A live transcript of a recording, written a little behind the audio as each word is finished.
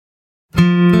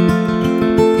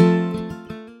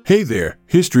Hey there,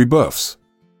 history buffs.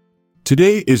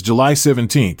 Today is July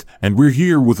 17th, and we're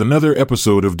here with another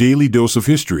episode of Daily Dose of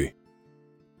History.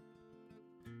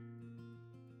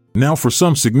 Now for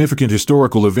some significant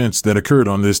historical events that occurred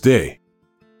on this day.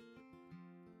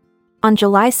 On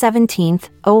July 17,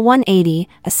 0180,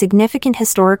 a significant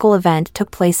historical event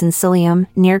took place in Silium,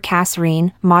 near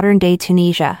Kasserine, modern-day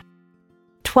Tunisia.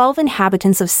 12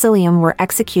 inhabitants of Silium were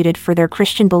executed for their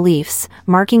Christian beliefs,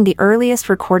 marking the earliest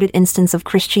recorded instance of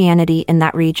Christianity in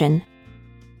that region.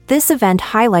 This event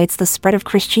highlights the spread of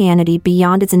Christianity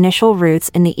beyond its initial roots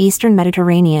in the eastern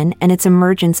Mediterranean and its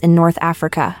emergence in North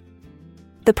Africa.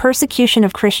 The persecution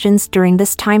of Christians during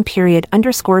this time period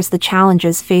underscores the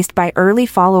challenges faced by early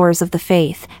followers of the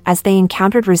faith, as they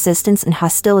encountered resistance and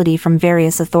hostility from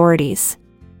various authorities.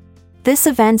 This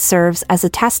event serves as a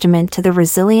testament to the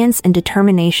resilience and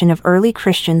determination of early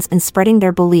Christians in spreading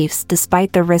their beliefs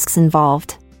despite the risks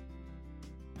involved.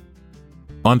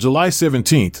 On July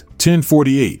 17,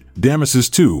 1048,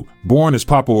 Damasus II, born as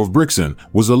Papa of Brixen,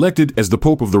 was elected as the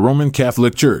Pope of the Roman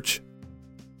Catholic Church.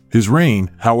 His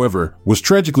reign, however, was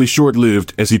tragically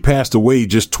short-lived as he passed away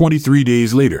just 23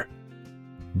 days later.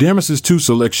 Damasus II's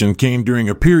election came during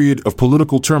a period of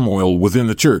political turmoil within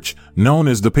the Church, known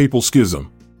as the Papal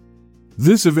Schism.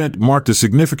 This event marked a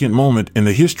significant moment in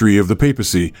the history of the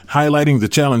papacy, highlighting the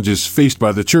challenges faced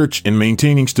by the Church in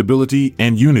maintaining stability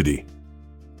and unity.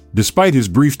 Despite his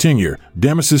brief tenure,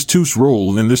 Damasus II's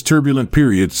role in this turbulent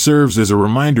period serves as a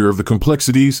reminder of the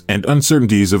complexities and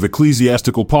uncertainties of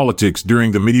ecclesiastical politics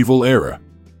during the medieval era.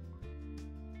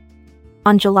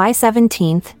 On July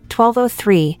 17,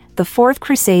 1203, the Fourth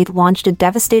Crusade launched a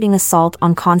devastating assault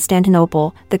on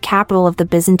Constantinople, the capital of the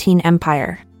Byzantine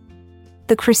Empire.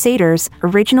 The Crusaders,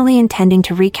 originally intending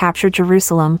to recapture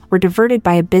Jerusalem, were diverted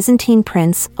by a Byzantine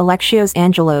prince, Alexios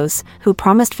Angelos, who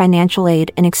promised financial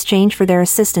aid in exchange for their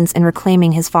assistance in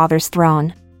reclaiming his father's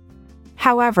throne.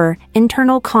 However,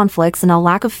 internal conflicts and a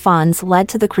lack of funds led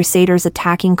to the Crusaders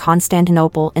attacking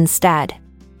Constantinople instead.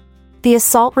 The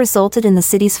assault resulted in the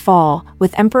city's fall,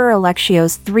 with Emperor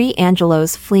Alexios III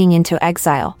Angelos fleeing into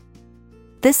exile.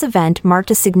 This event marked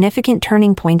a significant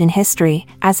turning point in history,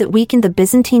 as it weakened the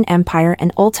Byzantine Empire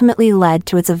and ultimately led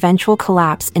to its eventual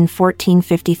collapse in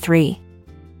 1453.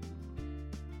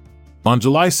 On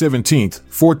July 17,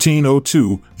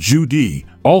 1402, Zhu Di,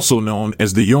 also known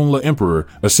as the Yongle Emperor,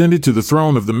 ascended to the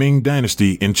throne of the Ming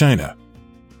dynasty in China.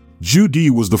 Zhu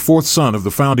Di was the fourth son of the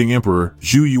founding emperor,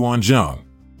 Zhu Yuanzhang.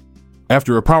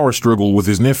 After a power struggle with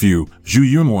his nephew, Zhu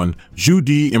Yunwan, Zhu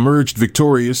Di emerged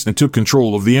victorious and took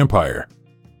control of the empire.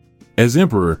 As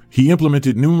emperor, he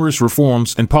implemented numerous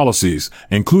reforms and policies,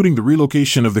 including the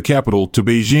relocation of the capital to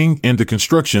Beijing and the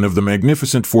construction of the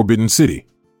magnificent Forbidden City.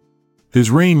 His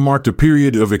reign marked a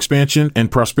period of expansion and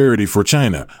prosperity for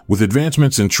China, with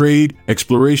advancements in trade,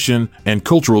 exploration, and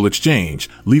cultural exchange,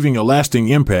 leaving a lasting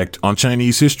impact on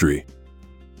Chinese history.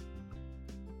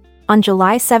 On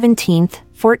July 17,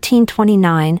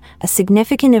 1429, a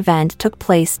significant event took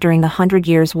place during the Hundred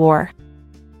Years' War.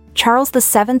 Charles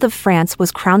VII of France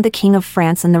was crowned the King of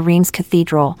France in the Reims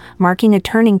Cathedral, marking a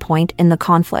turning point in the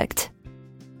conflict.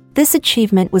 This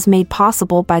achievement was made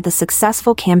possible by the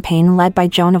successful campaign led by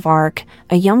Joan of Arc,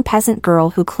 a young peasant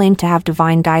girl who claimed to have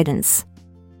divine guidance.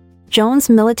 Joan's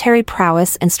military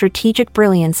prowess and strategic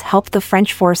brilliance helped the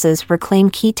French forces reclaim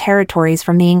key territories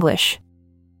from the English.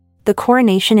 The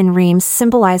coronation in Reims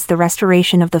symbolized the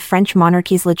restoration of the French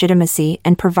monarchy's legitimacy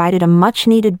and provided a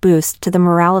much-needed boost to the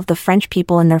morale of the French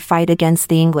people in their fight against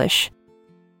the English.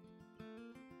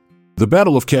 The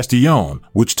Battle of Castillon,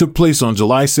 which took place on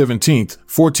July 17,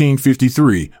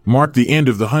 1453, marked the end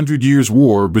of the 100 Years'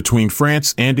 War between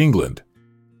France and England.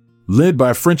 Led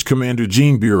by French commander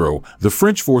Jean Bureau, the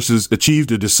French forces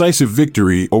achieved a decisive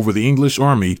victory over the English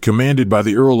army commanded by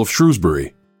the Earl of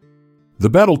Shrewsbury. The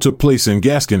battle took place in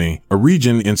Gascony, a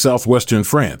region in southwestern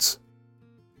France.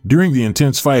 During the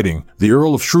intense fighting, the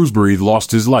Earl of Shrewsbury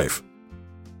lost his life.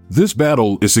 This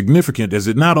battle is significant as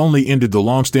it not only ended the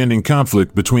long-standing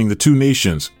conflict between the two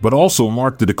nations, but also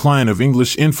marked the decline of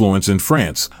English influence in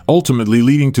France, ultimately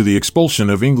leading to the expulsion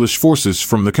of English forces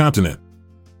from the continent.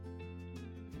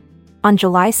 On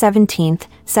July 17,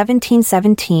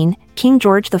 1717, King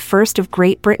George I of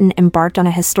Great Britain embarked on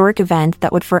a historic event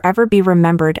that would forever be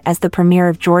remembered as the premiere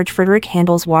of George Frideric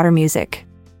Handel's Water Music.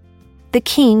 The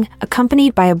king,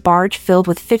 accompanied by a barge filled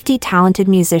with 50 talented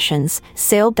musicians,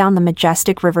 sailed down the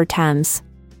majestic River Thames.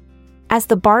 As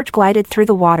the barge glided through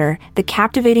the water, the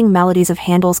captivating melodies of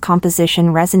Handel's composition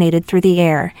resonated through the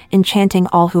air, enchanting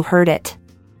all who heard it.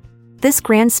 This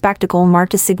grand spectacle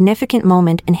marked a significant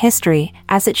moment in history,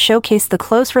 as it showcased the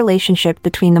close relationship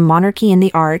between the monarchy and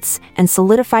the arts, and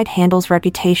solidified Handel's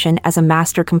reputation as a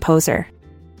master composer.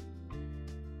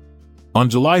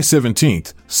 On July 17,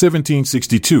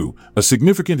 1762, a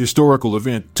significant historical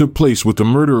event took place with the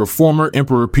murder of former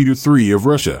Emperor Peter III of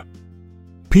Russia.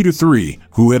 Peter III,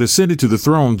 who had ascended to the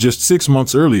throne just 6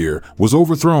 months earlier, was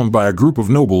overthrown by a group of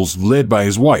nobles led by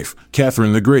his wife,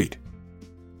 Catherine the Great.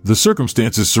 The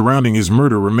circumstances surrounding his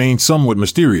murder remain somewhat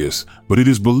mysterious, but it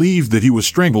is believed that he was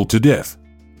strangled to death.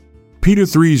 Peter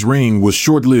III's reign was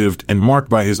short-lived and marked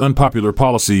by his unpopular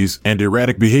policies and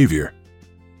erratic behavior.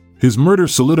 His murder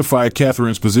solidified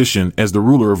Catherine's position as the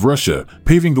ruler of Russia,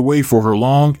 paving the way for her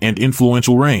long and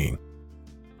influential reign.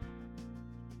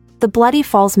 The Bloody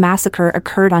Falls Massacre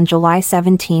occurred on July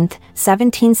 17,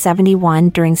 1771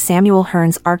 during Samuel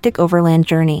Hearne's Arctic overland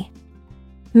journey.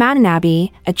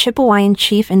 Mananabi, a Chippewayan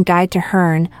chief and guide to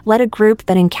Hearne, led a group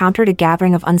that encountered a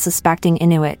gathering of unsuspecting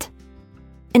Inuit.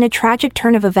 In a tragic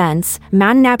turn of events,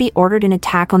 Mananabi ordered an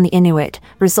attack on the Inuit,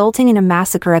 resulting in a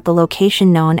massacre at the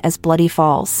location known as Bloody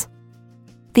Falls.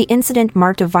 The incident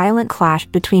marked a violent clash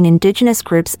between indigenous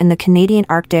groups in the Canadian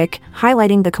Arctic,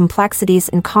 highlighting the complexities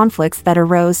and conflicts that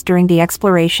arose during the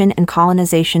exploration and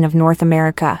colonization of North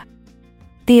America.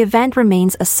 The event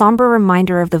remains a somber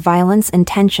reminder of the violence and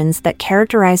tensions that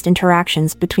characterized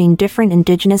interactions between different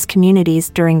indigenous communities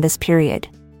during this period.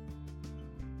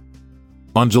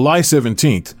 On July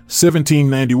 17,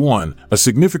 1791, a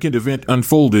significant event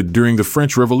unfolded during the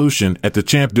French Revolution at the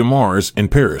Champ de Mars in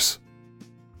Paris.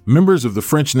 Members of the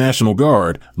French National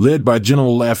Guard, led by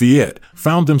General Lafayette,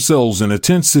 found themselves in a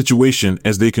tense situation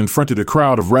as they confronted a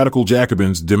crowd of radical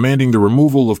Jacobins demanding the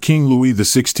removal of King Louis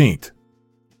XVI.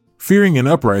 Fearing an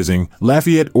uprising,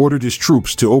 Lafayette ordered his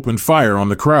troops to open fire on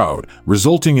the crowd,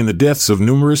 resulting in the deaths of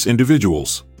numerous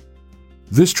individuals.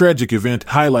 This tragic event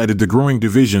highlighted the growing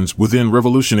divisions within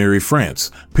revolutionary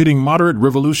France, pitting moderate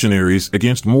revolutionaries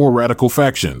against more radical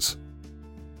factions.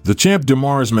 The Champ de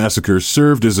Mars massacre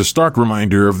served as a stark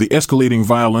reminder of the escalating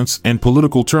violence and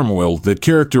political turmoil that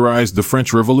characterized the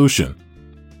French Revolution.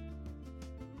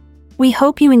 We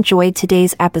hope you enjoyed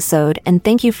today's episode and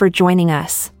thank you for joining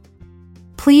us.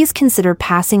 Please consider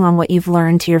passing on what you've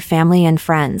learned to your family and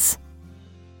friends.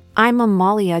 I'm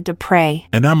Amalia Dupre.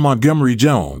 And I'm Montgomery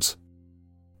Jones.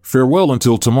 Farewell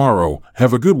until tomorrow.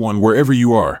 Have a good one wherever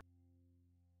you are.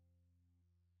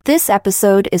 This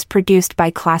episode is produced by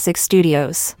Klassic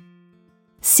Studios.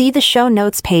 See the show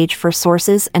notes page for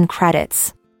sources and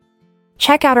credits.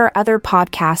 Check out our other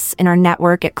podcasts in our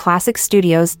network at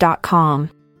klassicstudios.com.